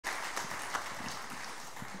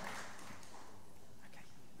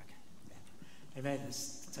Amen.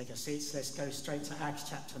 Let's take our seats. Let's go straight to Acts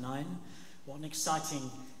chapter 9. What an exciting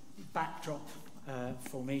backdrop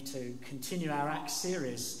for me to continue our Acts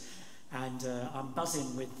series. And I'm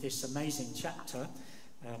buzzing with this amazing chapter.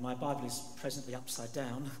 My Bible is presently upside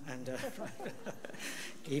down, and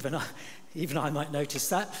even I might notice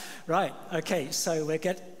that. Right, okay, so we'll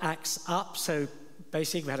get Acts up. So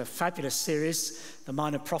basically, we had a fabulous series, The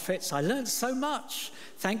Minor Prophets. I learned so much.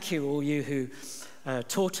 Thank you, all you who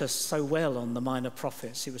taught us so well on the Minor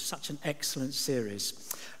Prophets. It was such an excellent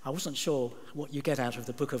series. I wasn't sure what you get out of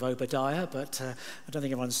the book of Obadiah, but I don't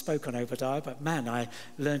think anyone spoke on Obadiah, but man, I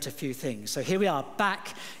learned a few things. So here we are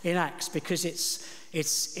back in Acts, because it's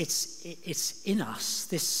in us,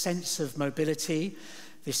 this sense of mobility,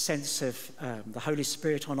 this sense of the Holy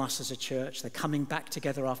Spirit on us as a church, the coming back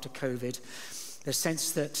together after COVID, the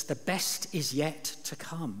sense that the best is yet to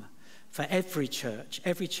come for every church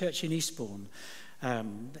in Eastbourne.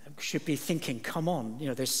 Should be thinking, come on,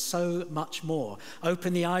 there's so much more.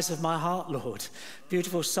 Open the eyes of my heart, Lord.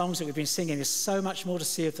 Beautiful songs that we've been singing. There's so much more to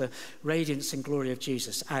see of the radiance and glory of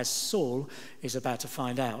Jesus, as Saul is about to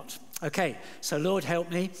find out. Okay, so Lord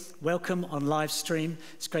help me. Welcome on live stream.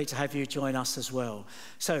 It's great to have you join us as well.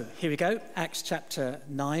 So here we go, Acts chapter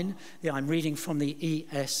 9. Yeah, I'm reading from the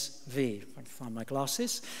ESV. I can find my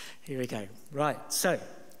glasses. Here we go. Right, so,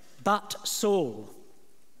 but Saul,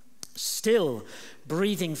 still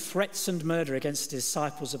breathing threats and murder against the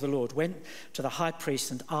disciples of the Lord, went to the high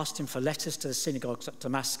priest and asked him for letters to the synagogues at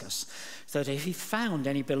Damascus, so that if he found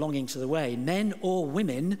any belonging to the way, men or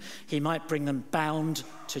women, he might bring them bound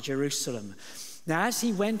to Jerusalem. Now, as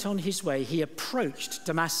he went on his way, he approached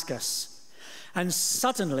Damascus, and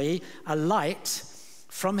suddenly a light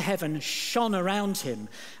from heaven shone around him,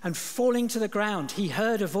 and falling to the ground, he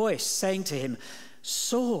heard a voice saying to him,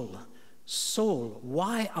 Saul, Saul,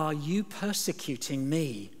 why are you persecuting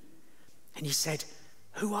me? And he said,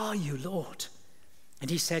 who are you, Lord? And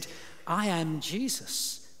he said, I am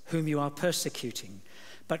Jesus, whom you are persecuting.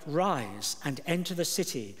 But rise and enter the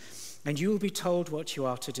city, and you will be told what you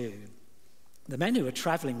are to do. The men who were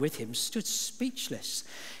traveling with him stood speechless,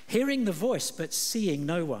 hearing the voice but seeing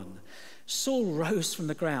no one. Saul rose from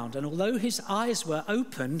the ground, and although his eyes were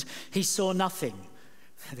opened, he saw nothing.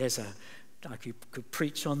 I could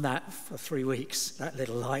preach on that for 3 weeks, that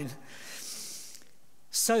little line.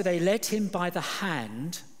 So they led him by the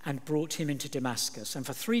hand and brought him into Damascus. And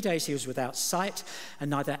for 3 days he was without sight and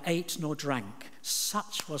neither ate nor drank.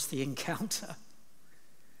 Such was the encounter.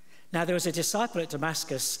 Now there was a disciple at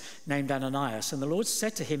Damascus named Ananias, and the Lord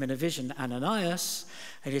said to him in a vision, Ananias,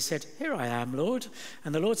 and he said, here I am, Lord.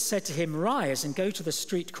 And the Lord said to him, rise and go to the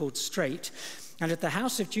street called Straight, and at the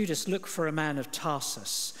house of Judas look for a man of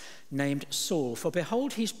Tarsus, named Saul, for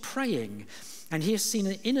behold, he's praying, and he has seen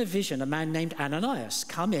in a vision a man named Ananias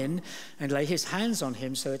come in and lay his hands on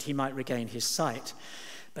him so that he might regain his sight.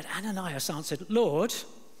 But Ananias answered, Lord,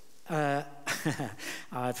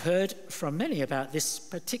 I've heard from many about this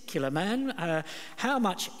particular man, how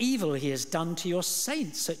much evil he has done to your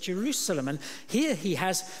saints at Jerusalem, and here he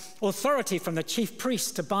has authority from the chief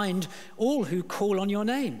priest to bind all who call on your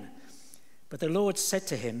name. But the Lord said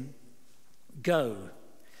to him, go,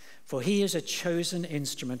 for he is a chosen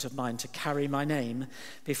instrument of mine to carry my name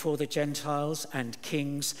before the Gentiles and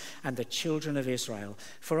kings and the children of Israel.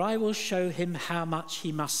 For I will show him how much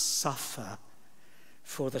he must suffer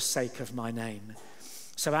for the sake of my name.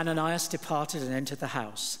 So Ananias departed and entered the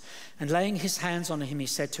house. And laying his hands on him, he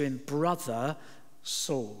said to him, Brother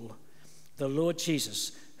Saul, the Lord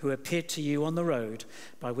Jesus, who appeared to you on the road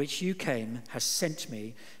by which you came, has sent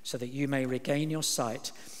me so that you may regain your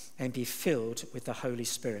sight and be filled with the Holy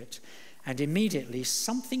Spirit. And immediately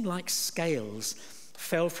something like scales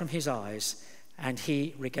fell from his eyes, and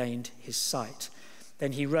he regained his sight.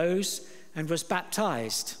 Then he rose and was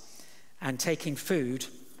baptized, and taking food,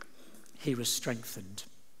 he was strengthened.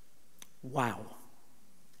 Wow.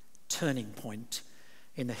 Turning point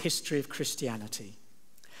in the history of Christianity.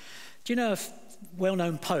 Do you know a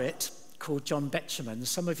well-known poet called John Betjeman?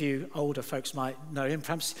 Some of you older folks might know him.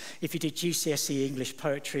 Perhaps if you did GCSE English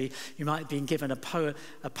poetry, you might have been given a poet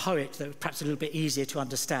that was perhaps a little bit easier to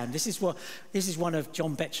understand. This is one of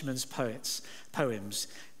John Betjeman's poems.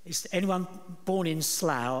 Is anyone born in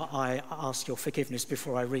Slough? I ask your forgiveness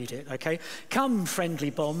before I read it, okay? Come, friendly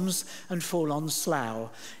bombs, and fall on Slough.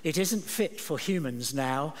 It isn't fit for humans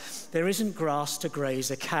now. There isn't grass to graze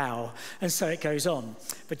a cow. And so it goes on.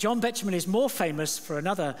 But John Betjeman is more famous for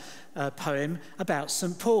another poem about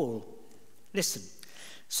St. Paul. Listen.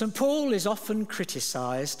 St. Paul is often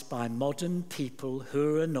criticised by modern people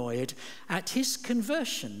who are annoyed at his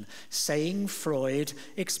conversion, saying Freud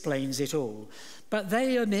explains it all. But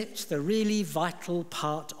they omit the really vital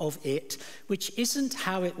part of it, which isn't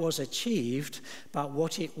how it was achieved, but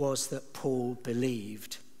what it was that Paul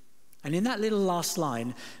believed. And in that little last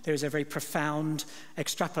line, there is a very profound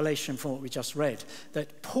extrapolation from what we just read,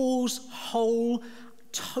 that Paul's whole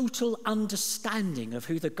total understanding of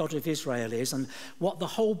who the God of Israel is and what the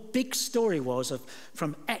whole big story was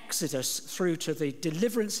from Exodus through to the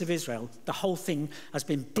deliverance of Israel, the whole thing has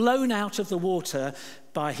been blown out of the water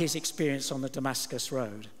by his experience on the Damascus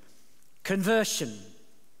Road. Conversion.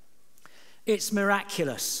 It's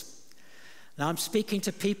miraculous. Now, I'm speaking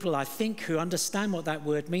to people, I think, who understand what that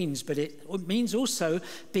word means, but it means also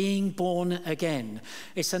being born again.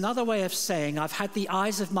 It's another way of saying I've had the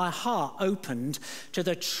eyes of my heart opened to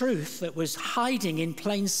the truth that was hiding in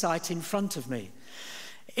plain sight in front of me.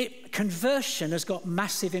 Conversion has got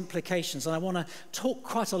massive implications, and I want to talk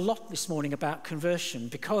quite a lot this morning about conversion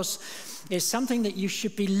because it's something that you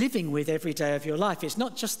should be living with every day of your life. It's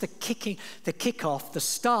not just the kick-off, the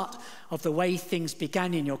start of the way things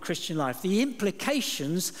began in your Christian life. The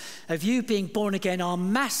implications of you being born again are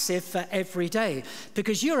massive for every day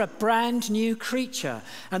because you're a brand new creature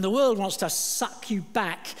and the world wants to suck you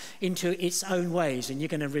back into its own ways, and you're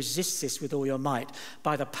going to resist this with all your might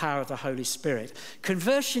by the power of the Holy Spirit.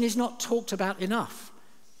 Conversion is not talked about enough.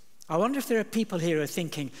 I wonder if there are people here who are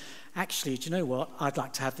thinking, actually, do you know what? I'd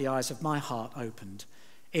like to have the eyes of my heart opened.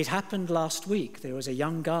 It happened last week. There was a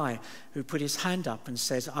young guy who put his hand up and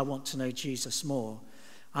says, I want to know Jesus more.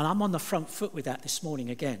 And I'm on the front foot with that this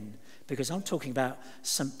morning again, because I'm talking about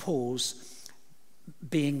St. Paul's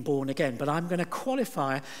being born again. But I'm going to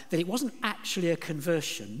qualify that it wasn't actually a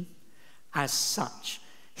conversion as such.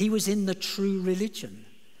 He was in the true religion.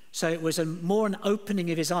 So it was more an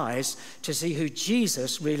opening of his eyes to see who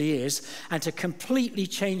Jesus really is and to completely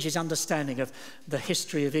change his understanding of the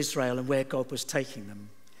history of Israel and where God was taking them.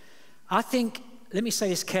 I think, let me say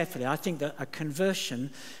this carefully, I think that a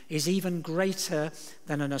conversion is even greater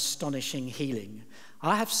than an astonishing healing.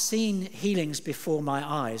 I have seen healings before my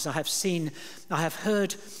eyes. I have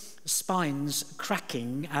heard spines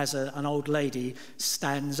cracking as an old lady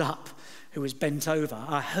stands up who was bent over.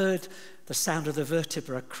 I heard the sound of the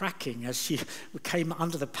vertebra cracking as she came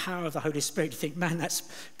under the power of the Holy Spirit. You think, man, that's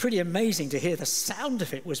pretty amazing to hear. The sound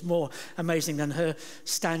of it was more amazing than her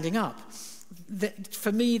standing up.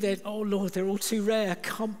 For me, oh Lord, they're all too rare.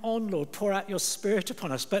 Come on, Lord, pour out your Spirit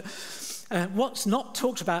upon us. But what's not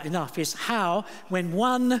talked about enough is how, when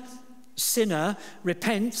one sinner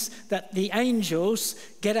repents, that the angels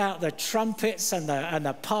get out the trumpets and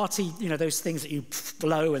the party, those things that you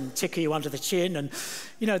blow and tickle you under the chin, and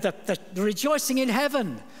the rejoicing in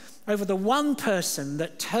heaven over the one person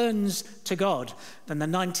that turns to God than the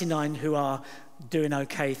 99 who are doing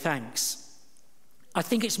okay, thanks. I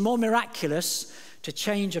think it's more miraculous to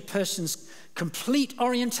change a person's complete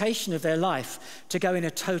orientation of their life to go in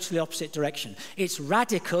a totally opposite direction. It's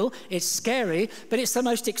radical, it's scary, but it's the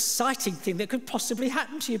most exciting thing that could possibly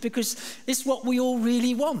happen to you because it's what we all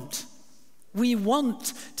really want. We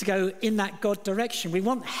want to go in that God direction. We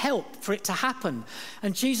want help for it to happen.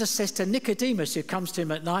 And Jesus says to Nicodemus, who comes to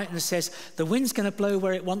him at night and says, the wind's going to blow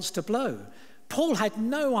where it wants to blow. Paul had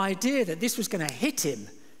no idea that this was going to hit him.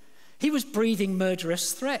 He was breathing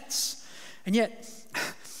murderous threats. And yet,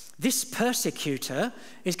 this persecutor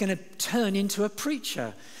is going to turn into a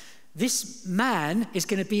preacher. This man is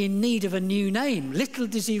going to be in need of a new name. Little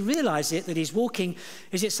does he realize it, that he's walking,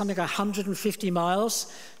 is it something like 150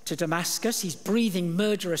 miles to Damascus? He's breathing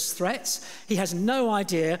murderous threats. He has no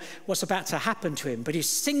idea what's about to happen to him. But his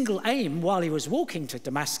single aim while he was walking to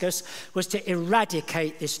Damascus was to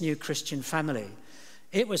eradicate this new Christian family.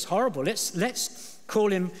 It was horrible. Let's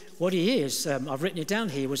call him what he is. I've written it down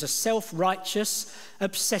here. He was a self-righteous,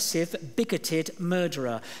 obsessive, bigoted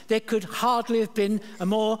murderer. There could hardly have been a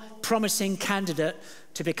more promising candidate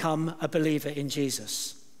to become a believer in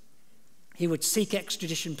Jesus. He would seek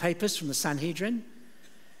extradition papers from the Sanhedrin.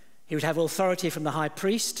 He would have authority from the high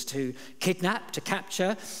priest to kidnap, to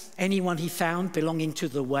capture anyone he found belonging to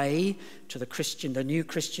the way, to the new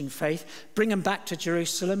Christian faith, bring them back to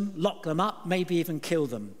Jerusalem, lock them up, maybe even kill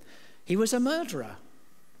them. He was a murderer.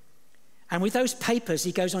 And with those papers,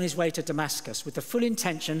 he goes on his way to Damascus with the full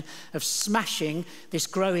intention of smashing this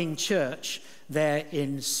growing church there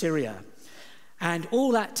in Syria. And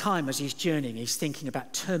all that time as he's journeying, he's thinking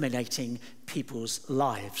about terminating people's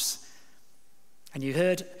lives. And you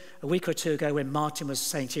heard a week or two ago when Martin was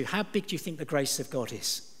saying to you, how big do you think the grace of God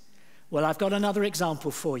is? Well, I've got another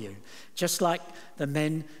example for you. Just like the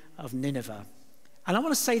men of Nineveh. And I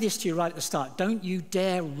want to say this to you right at the start. Don't you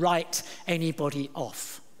dare write anybody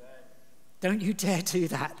off. Don't you dare do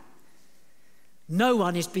that. No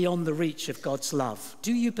one is beyond the reach of God's love.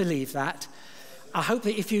 Do you believe that? I hope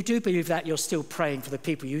that if you do believe that, you're still praying for the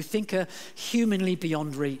people you think are humanly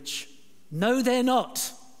beyond reach. No, they're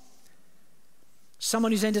not.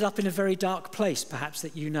 Someone who's ended up in a very dark place, perhaps,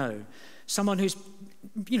 that you know. Someone who's,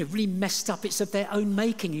 really messed up. It's of their own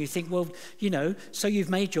making. You think, well, so you've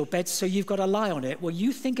made your bed, so you've got to lie on it. Well,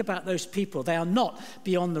 you think about those people. They are not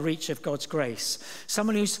beyond the reach of God's grace.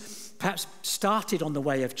 Someone who's perhaps started on the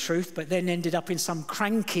way of truth, but then ended up in some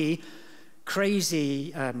cranky,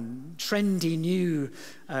 crazy, trendy new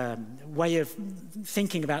way of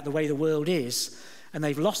thinking about the way the world is. And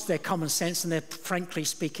they've lost their common sense and they're frankly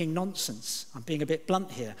speaking nonsense. I'm being a bit blunt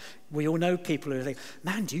here. We all know people who think,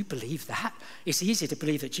 man, do you believe that? It's easier to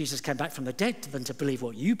believe that Jesus came back from the dead than to believe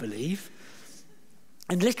what you believe.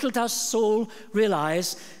 And little does Saul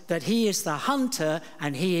realize that he is the hunter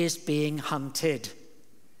and he is being hunted.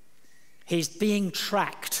 He's being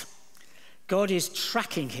tracked. God is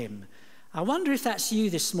tracking him. I wonder if that's you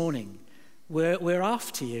this morning. We're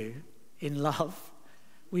after you in love.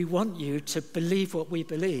 We want you to believe what we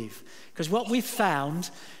believe. Because what we've found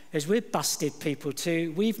is we're busted people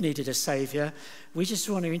too. We've needed a saviour. We just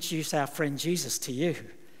want to introduce our friend Jesus to you.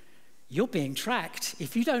 You're being tracked.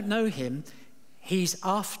 If you don't know him, he's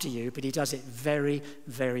after you, but he does it very,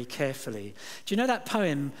 very carefully. Do you know that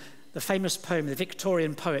poem, the famous poem, the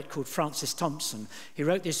Victorian poet called Francis Thompson? He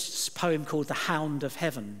wrote this poem called The Hound of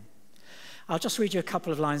Heaven. I'll just read you a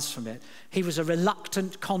couple of lines from it. He was a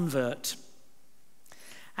reluctant convert.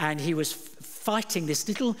 And he was fighting this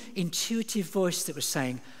little intuitive voice that was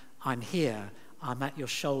saying, I'm here, I'm at your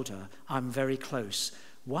shoulder, I'm very close.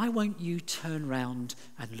 Why won't you turn round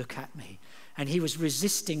and look at me? And he was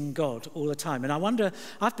resisting God all the time. And I wonder,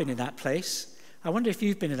 I've been in that place. I wonder if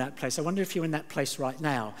you've been in that place. I wonder if you're in that place right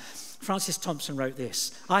now. Francis Thompson wrote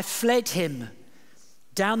this: I fled him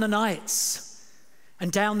down the nights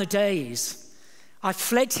and down the days. I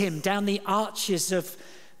fled him down the arches of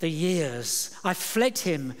the years. I fled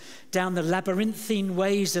him down the labyrinthine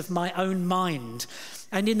ways of my own mind,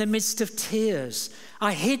 and in the midst of tears,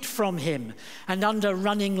 I hid from him and under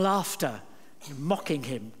running laughter, mocking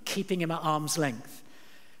him, keeping him at arm's length.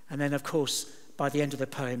 And then, of course, by the end of the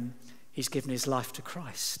poem, he's given his life to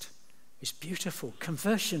Christ. It's beautiful.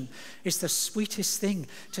 Conversion is the sweetest thing.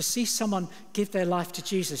 To see someone give their life to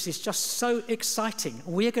Jesus is just so exciting.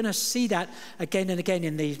 We're going to see that again and again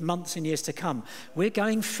in these months and years to come. We're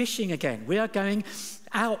going fishing again. We are going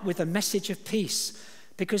out with a message of peace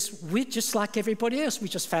because we're just like everybody else. We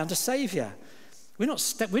just found a saviour. We're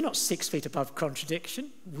not 6 feet above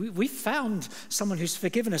contradiction. We found someone who's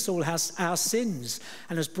forgiven us all our sins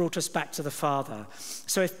and has brought us back to the Father.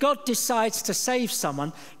 So if God decides to save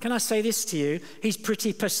someone, can I say this to you? He's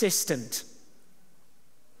pretty persistent.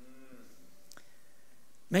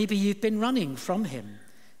 Maybe you've been running from him.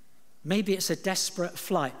 Maybe it's a desperate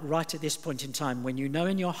flight right at this point in time when you know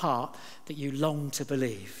in your heart that you long to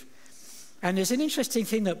believe. And there's an interesting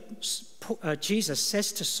thing that Jesus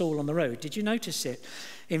says to Saul on the road. Did you notice it?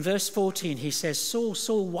 In verse 14, he says, Saul,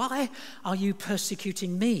 Saul, why are you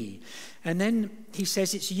persecuting me? And then he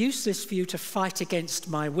says, it's useless for you to fight against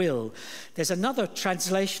my will. There's another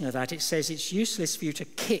translation of that. It says, it's useless for you to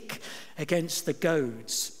kick against the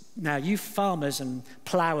goads. Now, you farmers and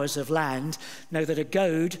ploughers of land know that a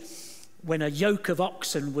goad, when a yoke of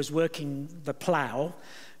oxen was working the plough,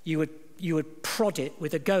 you would prod it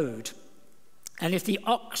with a goad. And if the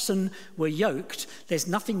oxen were yoked, there's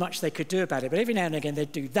nothing much they could do about it. But every now and again,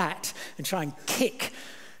 they'd do that and try and kick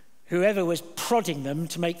whoever was prodding them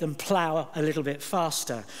to make them plough a little bit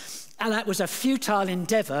faster. And that was a futile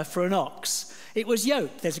endeavour for an ox. It was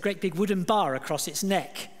yoked. There's a great big wooden bar across its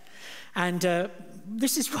neck. And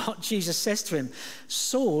this is what Jesus says to him.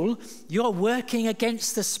 Saul, you're working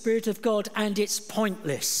against the Spirit of God and it's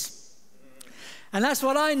pointless. And that's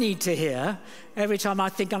what I need to hear every time I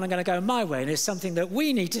think I'm going to go my way. And it's something that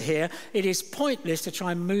we need to hear. It is pointless to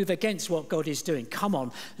try and move against what God is doing. Come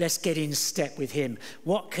on, let's get in step with him.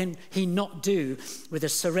 What can he not do with a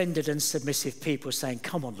surrendered and submissive people saying,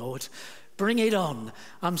 come on, Lord, bring it on.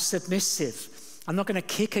 I'm submissive. I'm not going to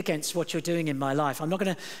kick against what you're doing in my life. I'm not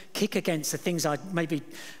going to kick against the things I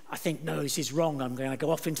think, no, this is wrong. I'm going to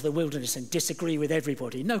go off into the wilderness and disagree with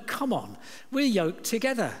everybody. No, come on. We're yoked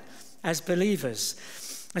together as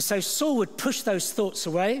believers. And so Saul would push those thoughts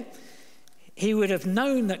away. He would have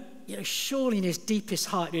known that, surely in his deepest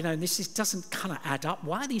heart, this doesn't kind of add up.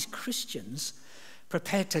 Why are these Christians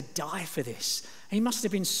prepared to die for this. He must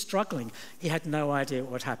have been struggling. He had no idea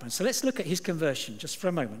what would happen. So let's look at his conversion just for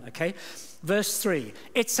a moment, okay? Verse 3,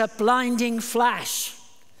 it's a blinding flash.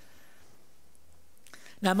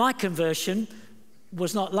 Now, my conversion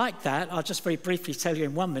was not like that. I'll just very briefly tell you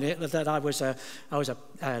in 1 minute that I was a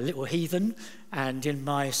little heathen, and in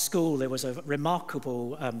my school there was a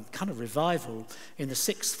remarkable kind of revival in the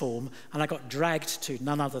sixth form, and I got dragged to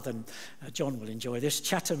none other than, John will enjoy this,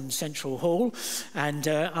 Chatham Central Hall, and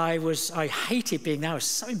I hated being there. I was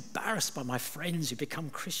so embarrassed by my friends who become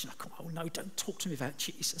Christian. I thought, oh no, don't talk to me about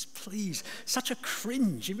Jesus, please. Such a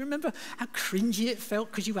cringe. You remember how cringy it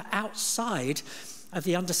felt because you were outside of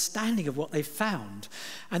the understanding of what they found.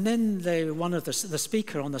 And then the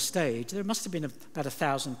speaker on the stage, there must have been about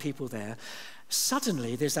 1,000 people there.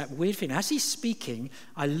 Suddenly, there's that weird thing. As he's speaking,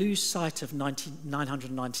 I lose sight of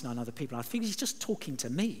 999 other people. I think he's just talking to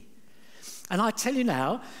me. And I tell you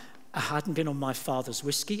now, I hadn't been on my father's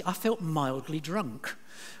whiskey. I felt mildly drunk.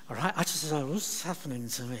 All right? I just thought, what's happening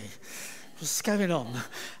to me? What's going on?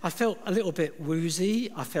 I felt a little bit woozy.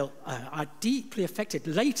 I felt deeply affected.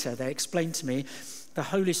 Later, they explained to me the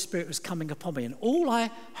Holy Spirit was coming upon me. And all I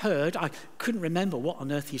heard, I couldn't remember what on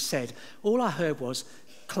earth he said. All I heard was,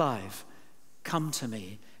 Clive, come to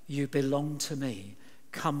me. You belong to me.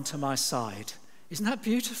 Come to my side. Isn't that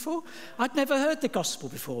beautiful? I'd never heard the gospel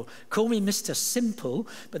before. Call me Mr. Simple,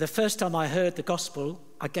 but the first time I heard the gospel,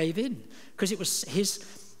 I gave in. Because it was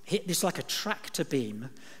it's like a tractor beam.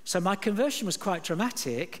 So my conversion was quite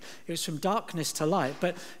dramatic. It was from darkness to light.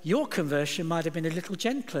 But your conversion might have been a little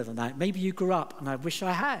gentler than that. Maybe you grew up, and I wish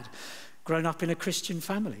I had, grown up in a Christian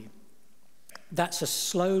family. That's a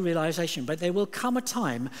slow realization. But there will come a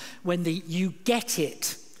time when you get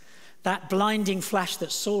it. That blinding flash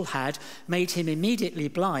that Saul had made him immediately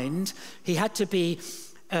blind. He had to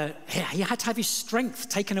have his strength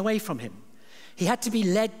taken away from him. He had to be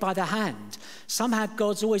led by the hand. Somehow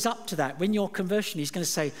God's always up to that. When your conversion, he's going to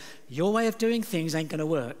say, your way of doing things ain't going to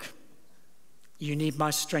work. You need my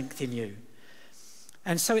strength in you.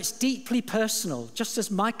 And so it's deeply personal, just as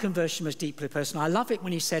my conversion was deeply personal. I love it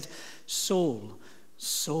when he said, Saul,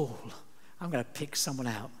 Saul. I'm going to pick someone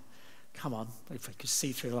out. Come on, if I could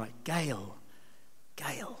see through the light. Gail.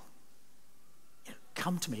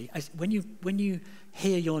 Come to me. When you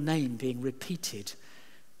hear your name being repeated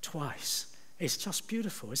twice, it's just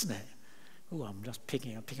beautiful, isn't it? Oh, I'm just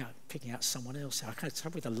picking out someone else. I can't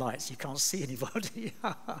tell with the lights, you can't see anybody.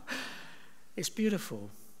 It's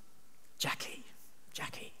beautiful. Jackie.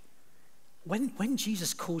 When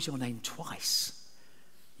Jesus calls your name twice,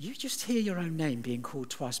 you just hear your own name being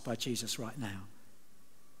called twice by Jesus right now.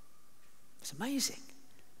 It's amazing.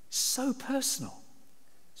 So personal.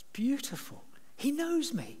 It's beautiful. He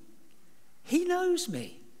knows me. He knows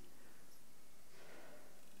me.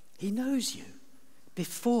 He knows you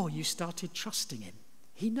before you started trusting him.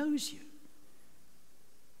 He knows you.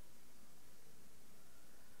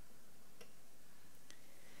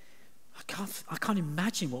 I can't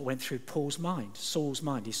imagine what went through Saul's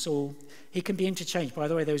mind. He can be interchanged. By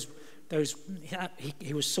the way,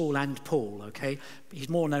 he was Saul and Paul, okay? He's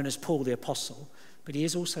more known as Paul the Apostle, but he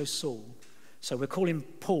is also Saul. So we'll call him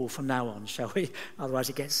Paul from now on, shall we? Otherwise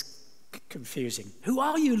it gets confusing. Who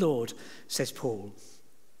are you, Lord? Says Paul.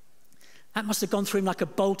 That must have gone through him like a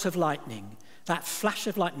bolt of lightning. That flash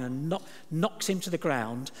of lightning knocks him to the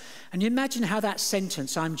ground. And you imagine how that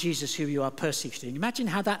sentence, I'm Jesus who you are persecuting, imagine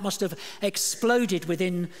how that must have exploded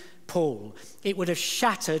within Paul. It would have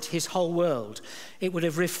shattered his whole world. It would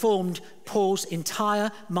have reformed Paul's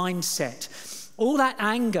entire mindset. All that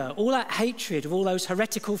anger, all that hatred of all those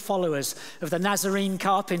heretical followers of the Nazarene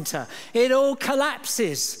carpenter, it all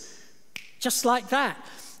collapses just like that.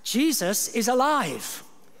 Jesus is alive.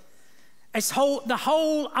 The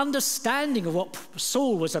whole understanding of what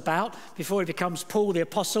Saul was about before he becomes Paul the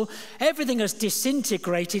Apostle, everything has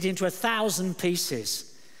disintegrated into 1,000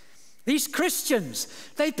 pieces. These Christians,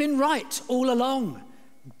 they've been right all along.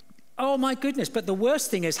 Oh my goodness, but the worst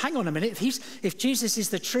thing is, hang on a minute, if Jesus is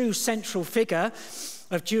the true central figure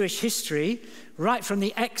of Jewish history, right from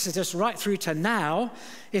the Exodus right through to now,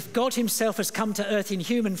 if God himself has come to earth in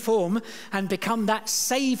human form and become that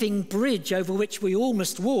saving bridge over which we all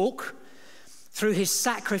must walk, through his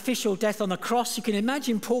sacrificial death on the cross, you can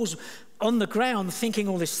imagine Paul's on the ground thinking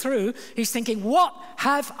all this through. He's thinking, what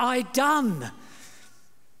have I done?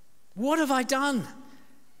 What have I done?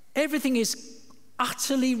 Everything is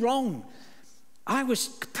utterly wrong. I was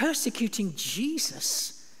persecuting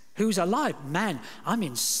Jesus, who's alive. Man, I'm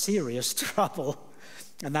in serious trouble.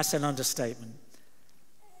 And that's an understatement.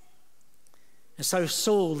 And so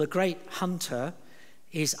Saul, the great hunter,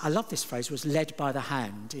 I love this phrase, was led by the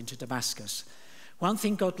hand into Damascus. One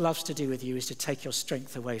thing God loves to do with you is to take your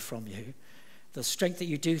strength away from you, the strength that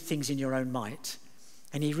you do things in your own might,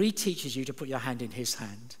 and he reteaches you to put your hand in his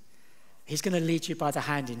hand. He's going to lead you by the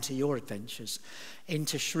hand into your adventures,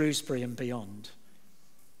 into Shrewsbury and beyond.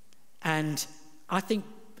 And I think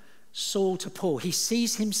Saul to Paul, he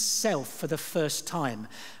sees himself for the first time.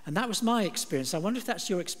 And that was my experience. I wonder if that's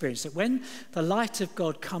your experience, that when the light of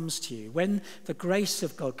God comes to you, when the grace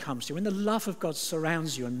of God comes to you, when the love of God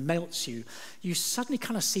surrounds you and melts you, you suddenly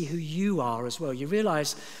kind of see who you are as well. You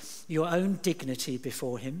realize your own dignity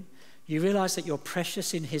before him. You realize that you're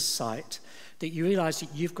precious in his sight, that you realize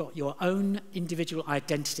that you've got your own individual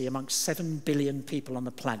identity amongst 7 billion people on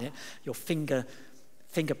the planet. Your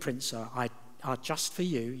fingerprints are just for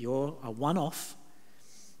you. You're a one-off.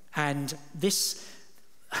 And this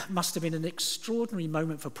must have been an extraordinary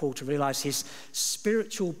moment for Paul to realize his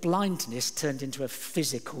spiritual blindness turned into a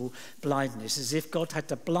physical blindness, as if God had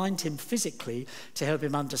to blind him physically to help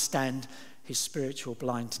him understand his spiritual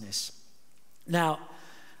blindness. Now,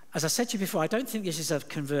 as I said to you before, I don't think this is a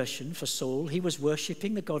conversion for Saul. He was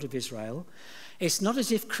worshipping the God of Israel. It's not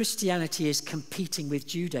as if Christianity is competing with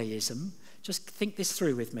Judaism. Just think this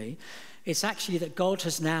through with me. It's actually that God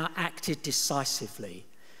has now acted decisively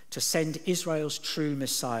to send Israel's true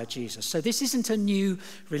Messiah, Jesus. So this isn't a new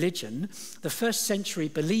religion. The first century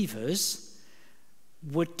believers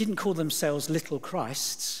didn't call themselves little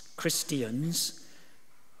Christs, Christians.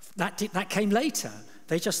 That came later.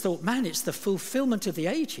 They just thought, man, it's the fulfillment of the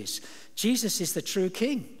ages. Jesus is the true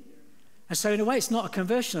king. And so in a way, it's not a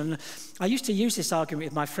conversion. And I used to use this argument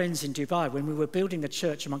with my friends in Dubai when we were building the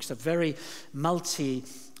church amongst a very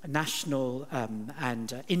multinational and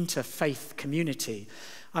interfaith community.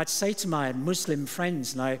 I'd say to my Muslim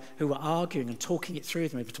friends who were arguing and talking it through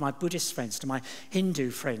with me, to my Buddhist friends, to my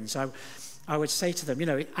Hindu friends, I would say to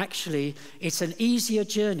them, actually, it's an easier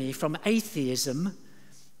journey from atheism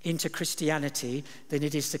into Christianity than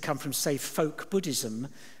it is to come from, say, folk Buddhism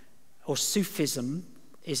or Sufism,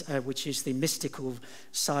 which is the mystical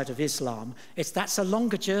side of Islam. That's a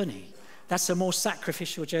longer journey. That's a more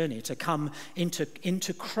sacrificial journey to come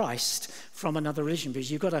into Christ from another religion, because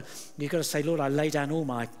you've got to say, Lord, I lay down all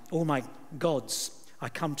my gods. I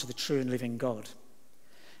come to the true and living God.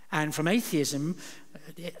 And from atheism,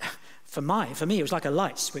 for me, it was like a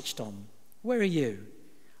light switched on. Where are you?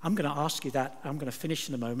 I'm going to ask you that. I'm going to finish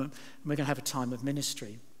in a moment, and we're going to have a time of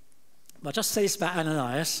ministry. But I'll just say this about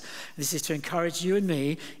Ananias. This is to encourage you and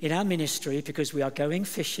me in our ministry, because we are going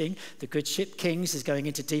fishing. The good ship Kings is going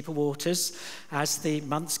into deeper waters as the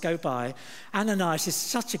months go by. Ananias is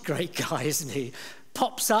such a great guy, isn't he?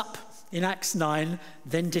 Pops up in Acts 9,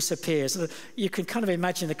 then disappears. You can kind of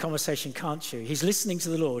imagine the conversation, can't you? He's listening to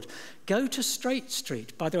the Lord. Go to Straight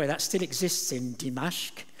Street. By the way, that still exists in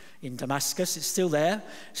Damascus. It's still there,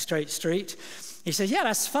 Straight Street. He says, yeah,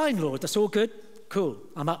 that's fine, Lord. That's all good. Cool.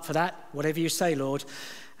 I'm up for that. Whatever you say, Lord.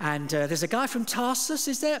 And there's a guy from Tarsus,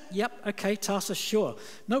 is there? Yep. Okay, Tarsus, sure.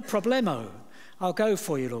 No problemo. I'll go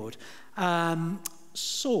for you, Lord.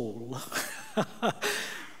 Saul.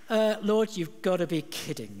 Lord, you've got to be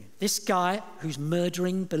kidding. This guy who's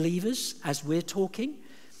murdering believers as we're talking.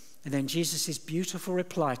 And then Jesus' beautiful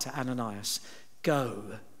reply to Ananias,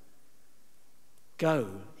 go. Go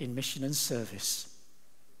in mission and service.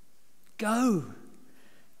 Go.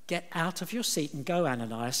 Get out of your seat and go,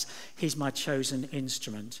 Ananias. He's my chosen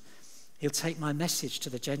instrument. He'll take my message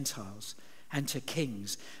to the Gentiles and to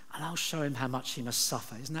kings, and I'll show him how much he must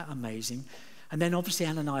suffer. Isn't that amazing? And then obviously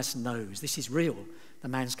Ananias knows this is real. The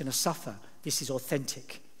man's going to suffer. This is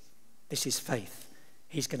authentic. This is faith.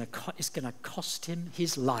 It's going to cost him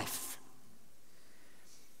his life.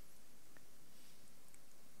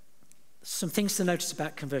 Some things to notice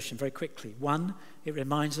about conversion very quickly. One, it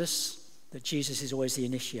reminds us that Jesus is always the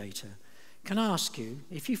initiator. Can I ask you,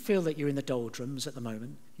 if you feel that you're in the doldrums at the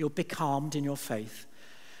moment, you're becalmed in your faith,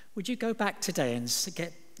 would you go back today and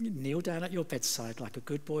kneel down at your bedside like a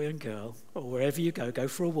good boy and girl, or wherever you go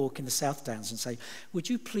for a walk in the South Downs and say, would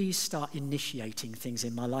you please start initiating things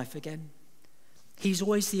in my life again? He's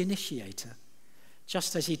always the initiator.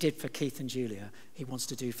 Just as he did for Keith and Julia, he wants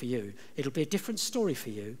to do for you. It'll be a different story for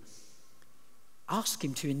you. Ask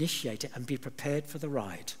him to initiate it and be prepared for the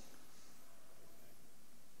ride.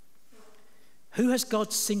 Who has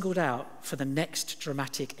God singled out for the next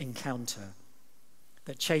dramatic encounter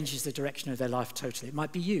that changes the direction of their life totally? It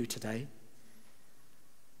might be you today.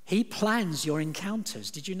 He plans your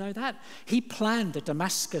encounters. Did you know that? He planned the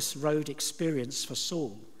Damascus Road experience for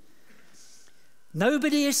Saul.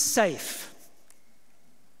 Nobody is safe.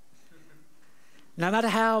 No matter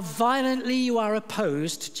how violently you are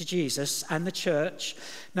opposed to Jesus and the church,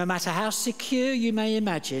 no matter how secure you may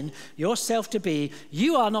imagine yourself to be,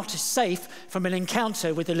 you are not safe from an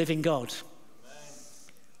encounter with the living God. Amen.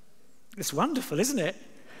 It's wonderful, isn't it?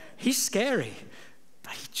 He's scary,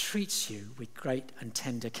 but he treats you with great and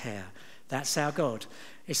tender care. That's our God.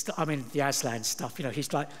 The Aslan stuff,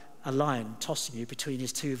 he's like a lion tossing you between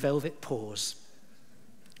his two velvet paws.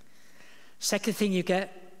 Second thing you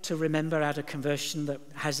get to remember out of conversion, that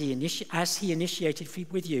as he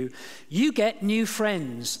initiated with you, you get new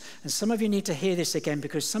friends. And some of you need to hear this again,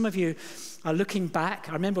 because some of you are looking back.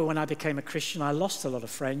 I remember when I became a Christian, I lost a lot of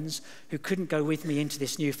friends who couldn't go with me into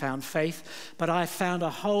this newfound faith, but I found a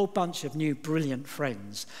whole bunch of new brilliant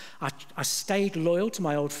friends. I stayed loyal to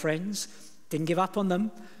my old friends, didn't give up on them,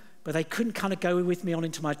 but they couldn't kind of go with me on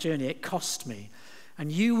into my journey. It cost me.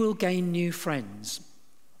 And you will gain new friends.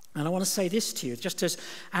 And I want to say this to you, just as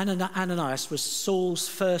Ananias was Saul's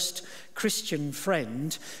first Christian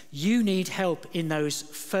friend, you need help in those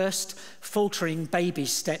first faltering baby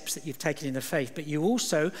steps that you've taken in the faith. But you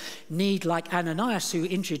also need, like Ananias, who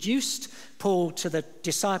introduced Paul to the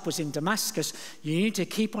disciples in Damascus, you need to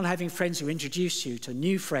keep on having friends who introduce you to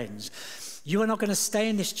new friends. You are not going to stay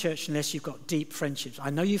in this church unless you've got deep friendships. I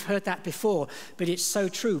know you've heard that before, but it's so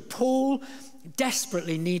true. Paul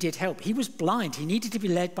desperately needed help. He was blind. He needed to be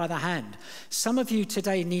led by the hand. Some of you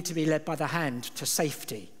today need to be led by the hand to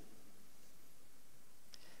safety.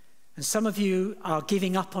 And some of you are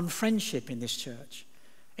giving up on friendship in this church.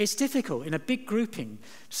 It's difficult in a big grouping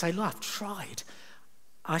to say, look, I've tried.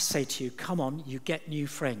 I say to you, come on, you get new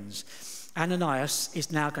friends. Ananias is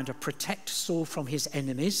now going to protect Saul from his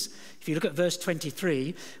enemies. If you look at verse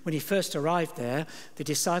 23, when he first arrived there, the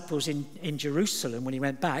disciples in Jerusalem, when he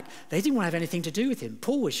went back, they didn't want to have anything to do with him.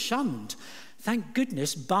 Paul was shunned. Thank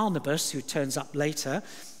goodness Barnabas, who turns up later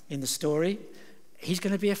in the story, he's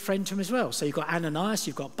going to be a friend to him as well. So you've got Ananias,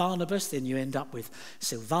 you've got Barnabas, then you end up with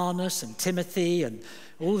Silvanus and Timothy and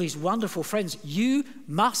all these wonderful friends. You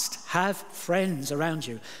must have friends around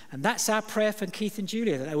you. And that's our prayer for Keith and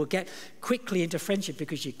Julia, that they will get quickly into friendship,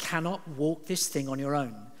 because you cannot walk this thing on your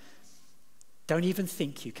own. Don't even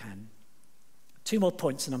think you can. 2 more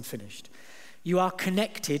points and I'm finished. You are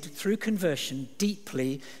connected through conversion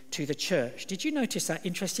deeply to the church. Did you notice that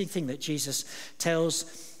interesting thing that Jesus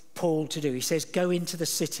tells Paul to do? He says, go into the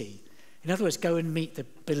city. In other words, go and meet the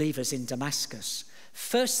believers in Damascus.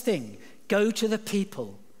 First thing, go to the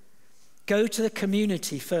people. Go to the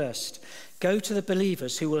community first. Go to the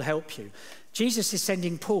believers who will help you. Jesus is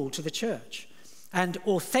sending Paul to the church. And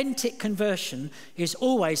authentic conversion is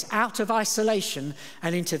always out of isolation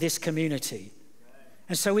and into this community.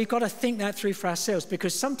 And so we've got to think that through for ourselves,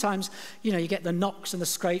 because sometimes, you get the knocks and the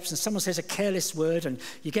scrapes and someone says a careless word and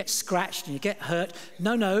you get scratched and you get hurt.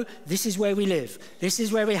 No, this is where we live. This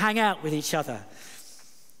is where we hang out with each other.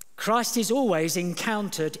 Christ is always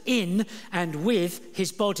encountered in and with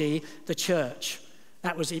his body, the church.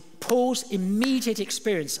 That was Paul's immediate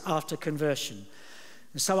experience after conversion.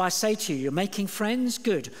 And so I say to you, you're making friends?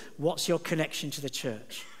 Good. What's your connection to the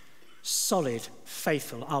church? Solid,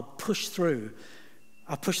 faithful. I'll push through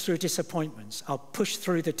disappointments. I'll push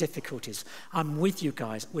through the difficulties. I'm with you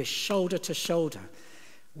guys. We're shoulder to shoulder.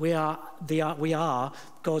 We are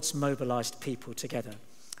God's mobilized people together.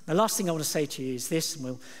 The last thing I want to say to you is this, and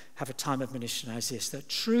we'll have a time of ministry now, is this, that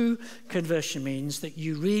true conversion means that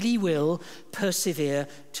you really will persevere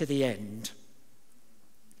to the end.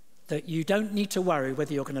 That you don't need to worry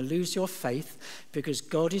whether you're going to lose your faith, because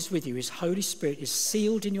God is with you. His Holy Spirit is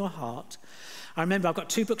sealed in your heart. I remember I've got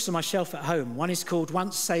 2 books on my shelf at home. One is called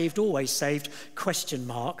Once Saved, Always Saved, ?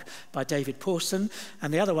 by David Pawson.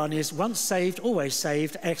 And the other one is Once Saved, Always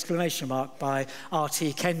Saved, ! by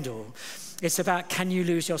R.T. Kendall. It's about, can you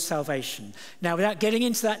lose your salvation? Now, without getting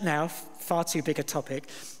into that now, far too big a topic,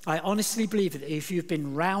 I honestly believe that if you've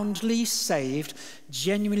been roundly saved,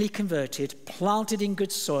 genuinely converted, planted in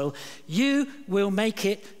good soil, you will make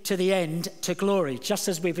it to the end, to glory, just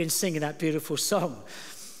as we've been singing that beautiful song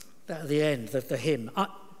at the end of the hymn.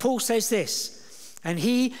 Paul says this, and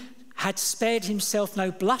he had spared himself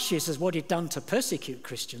no blushes as what he'd done to persecute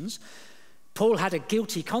Christians. Paul had a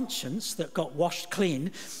guilty conscience that got washed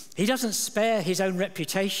clean. He doesn't spare his own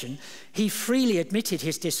reputation. He freely admitted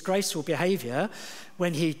his disgraceful behavior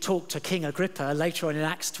when he talked to King Agrippa later on in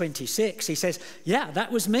Acts 26. He says, yeah,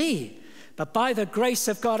 that was me, but by the grace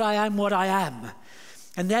of God I am what I am.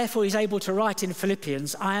 And therefore he's able to write in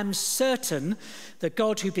Philippians, I am certain that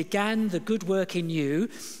God who began the good work in you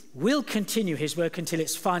will continue his work until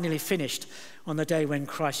it's finally finished on the day when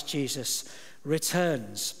Christ Jesus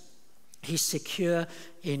returns. He's secure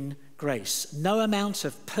in grace. No amount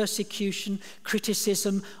of persecution,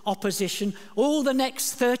 criticism, opposition, all the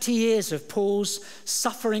next 30 years of Paul's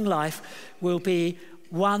suffering life will be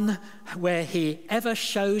one where he ever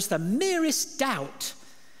shows the merest doubt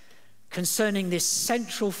concerning this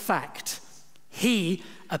central fact: he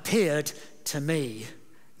appeared to me.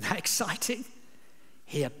 Isn't that exciting?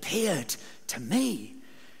 He appeared to me.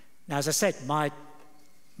 Now, as I said, my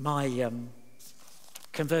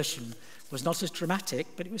conversion was not as dramatic,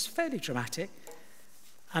 but it was fairly dramatic.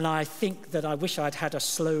 And I think that I wish I'd had a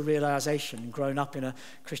slow realization, grown up in a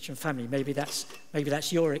Christian family. Maybe that's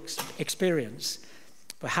your experience.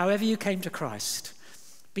 But however you came to Christ,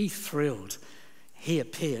 be thrilled. He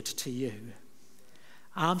appeared to you.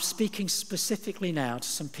 I'm speaking specifically now to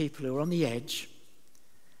some people who are on the edge,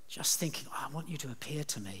 just thinking, I want you to appear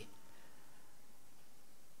to me.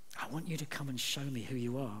 I want you to come and show me who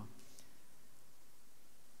you are.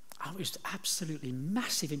 Oh, it's absolutely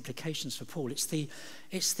massive implications for Paul. It's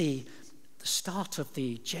the start of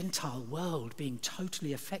the Gentile world being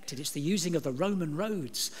totally affected. It's the using of the Roman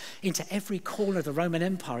roads into every corner of the Roman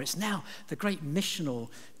Empire. It's now the great missional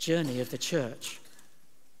journey of the church.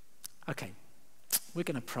 Okay, we're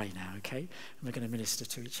going to pray now, okay? And we're going to minister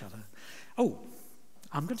to each other. Oh,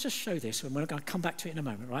 I'm going to just show this, and we're going to come back to it in a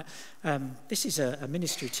moment, right? This is a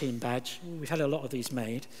ministry team badge. We've had a lot of these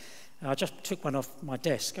made. I just took one off my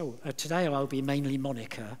desk. Today I'll be mainly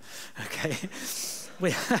Monica, okay?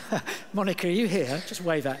 Monica, are you here? Just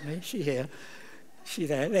wave at me. Is she here? She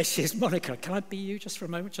there? There she is. Monica, can I be you just for a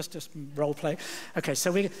moment? Just role play. Okay,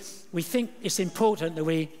 so we think it's important that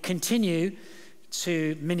we continue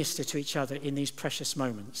to minister to each other in these precious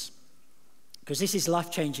moments, because this is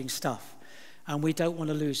life-changing stuff. And we don't want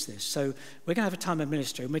to lose this. So we're going to have a time of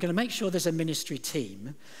ministry, and we're going to make sure there's a ministry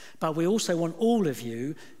team, but we also want all of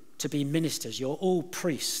you to be ministers. You're all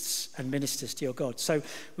priests and ministers to your God. So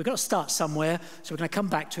we've got to start somewhere. So we're going to come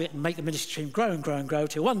back to it and make the ministry team grow and grow and grow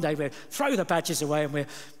till one day we'll throw the badges away and we're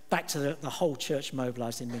back to the whole church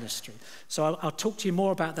mobilized in ministry. So I'll talk to you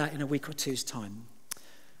more about that in a week or two's time.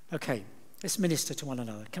 Okay, let's minister to one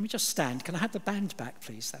another. Can we just stand? Can I have the band back,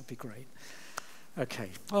 please? That would be great. Okay.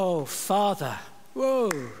 Oh, Father.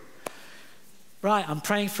 Whoa. Right, I'm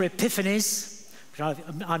praying for epiphanies.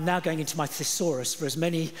 I'm now going into my thesaurus for as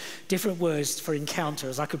many different words for encounter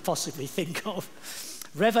as I could possibly think of.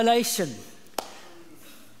 Revelation.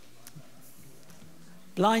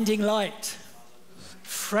 Blinding light.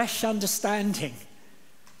 Fresh understanding.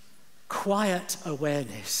 Quiet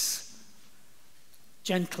awareness.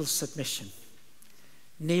 Gentle submission.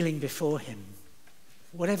 Kneeling before him.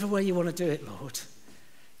 Whatever way you want to do it, Lord,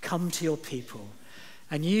 come to your people.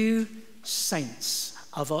 And you saints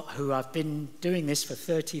who have been doing this for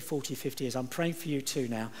 30, 40, 50 years, I'm praying for you too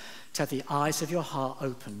now, to have the eyes of your heart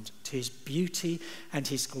opened to his beauty and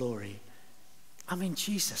his glory. I mean,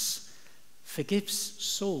 Jesus forgives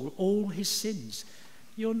Saul all his sins.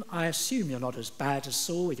 I assume you're not as bad as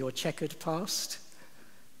Saul with your checkered past.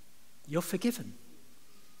 You're forgiven.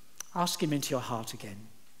 Ask him into your heart again.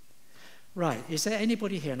 Right, is there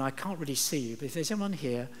anybody here, and I can't really see you, but if there's anyone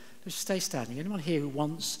here, just stay standing. Anyone here who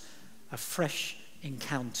wants a fresh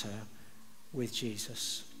encounter with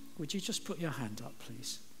Jesus? Would you just put your hand up,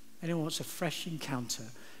 please? Anyone wants a fresh encounter?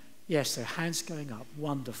 Yes, there are hands going up.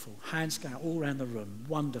 Wonderful. Hands going all around the room.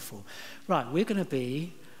 Wonderful. Right, we're going to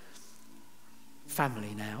be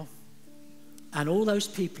family now. And all those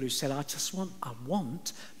people who said, I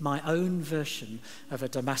want my own version of a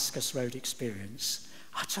Damascus Road experience.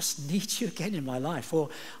 I just need you again in my life, or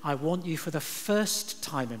I want you for the first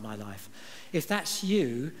time in my life. If that's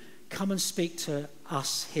you, come and speak to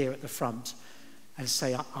us here at the front and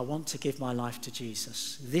say, I want to give my life to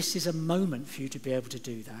Jesus. This is a moment for you to be able to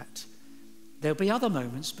do that. There'll be other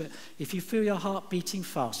moments, but if you feel your heart beating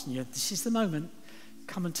fast and this is the moment,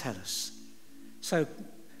 come and tell us. So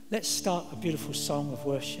let's start a beautiful song of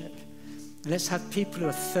worship. And let's have people who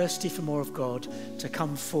are thirsty for more of God to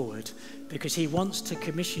come forward, because he wants to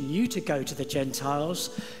commission you to go to the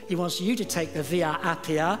Gentiles. He wants you to take the Via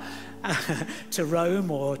Appia to Rome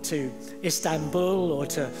or to Istanbul or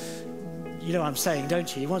to, you know what I'm saying,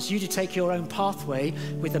 don't you? He wants you to take your own pathway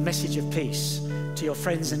with the message of peace to your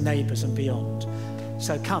friends and neighbours and beyond.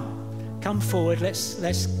 So come forward.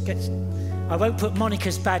 Let's get. I won't put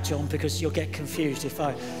Monica's badge on because you'll get confused if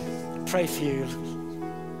I pray for you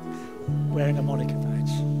wearing a Monica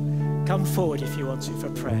badge. Come forward if you want to for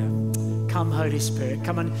prayer. Come, Holy Spirit.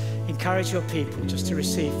 Come and encourage your people just to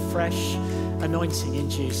receive fresh anointing in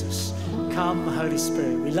Jesus. Come, Holy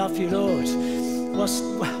Spirit. We love you, Lord.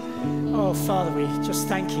 Oh, Father, we just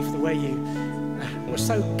thank you for the way you were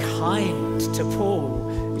so kind to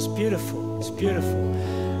Paul. It's beautiful. It's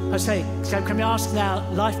beautiful. I say, so can we ask now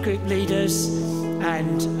life group leaders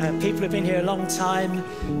and people who've been here a long time,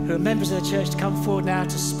 who are members of the church, to come forward now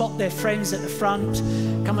to spot their friends at the front.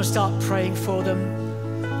 Come and start praying for them.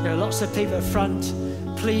 There are lots of people at the front.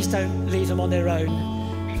 Please don't leave them on their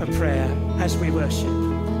own for prayer as we worship.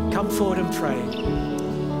 Come forward and pray.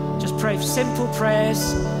 Just pray simple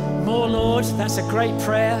prayers. More, Lord, that's a great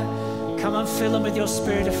prayer. Come and fill them with your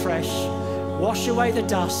Spirit afresh. Wash away the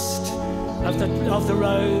dust of the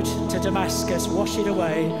road to Damascus. Wash it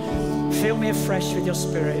away. Fill me afresh with your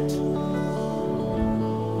Spirit.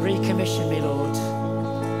 Recommission me, Lord.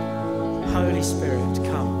 Holy Spirit,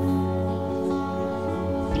 come.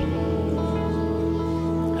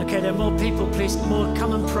 Okay, there are more people. Please, more,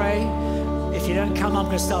 come and pray. If you don't come, I'm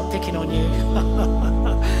going to start picking on you.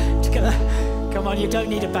 Come on, you don't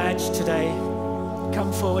need a badge today.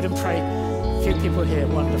 Come forward and pray. A few people here.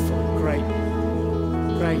 Wonderful. Great.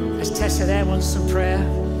 Great. Is Tessa there? Wants some prayer?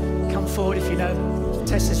 Come forward if you know.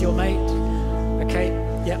 Tessa's your mate. Okay.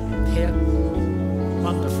 Yep. Here.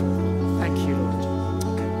 Wonderful. Thank you, Lord.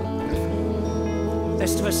 Okay.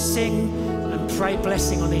 Let's do a sing and pray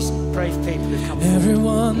blessing on these brave people who come forward.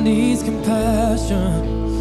 Everyone needs compassion.